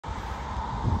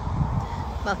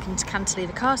Welcome to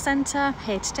Cantilever Car Centre.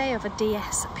 Here today of a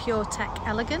DS PureTech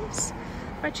Elegance,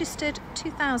 registered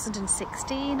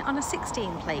 2016 on a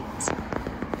 16 plate.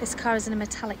 This car is in a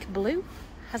metallic blue,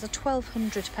 has a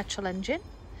 1200 petrol engine.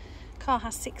 Car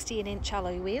has 16-inch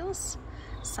alloy wheels,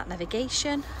 sat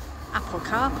navigation, Apple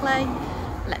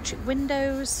CarPlay, electric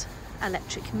windows,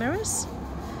 electric mirrors,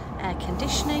 air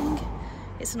conditioning.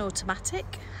 It's an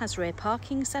automatic, has rear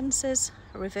parking sensors,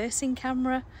 a reversing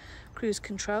camera, cruise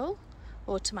control,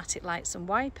 automatic lights and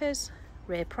wipers,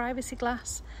 rear privacy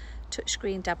glass,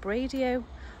 touchscreen DAB radio,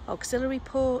 auxiliary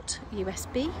port,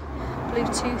 USB,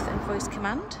 Bluetooth and voice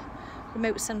command,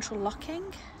 remote central locking.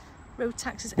 Road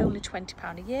tax is only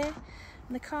 £20 a year,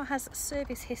 and the car has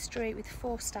service history with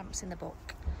 4 stamps in the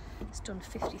book. It's done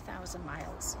 50,000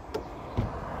 miles.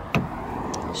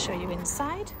 I'll show you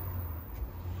inside.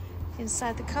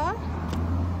 Inside the car,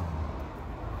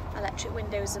 electric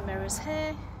windows and mirrors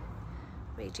here,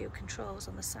 radio controls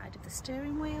on the side of the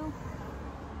steering wheel.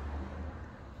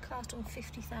 Car's done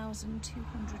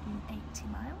 50,280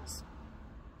 miles.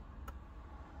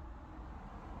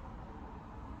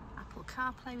 Apple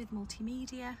CarPlay with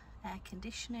multimedia, air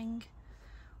conditioning,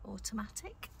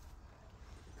 automatic.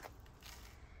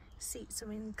 Seats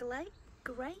are in grey,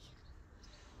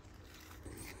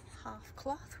 half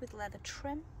cloth with leather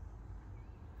trim.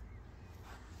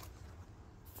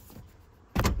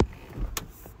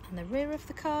 And the rear of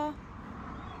the car,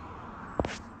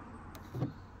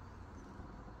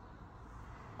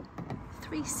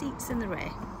 three seats in the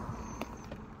rear.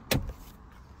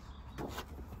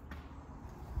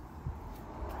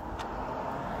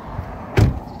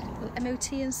 We'll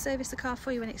MOT and service the car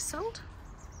for you when it's sold.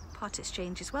 Part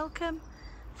exchange is welcome.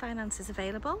 Finance is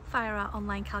available via our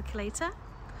online calculator.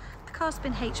 The car's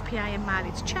been HPI and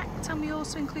mileage checked, and we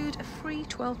also include a free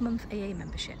 12-month AA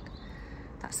membership.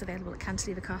 That's available at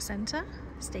Cantilever Car Centre,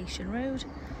 Station Road,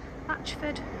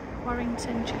 Latchford,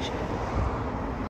 Warrington, Cheshire.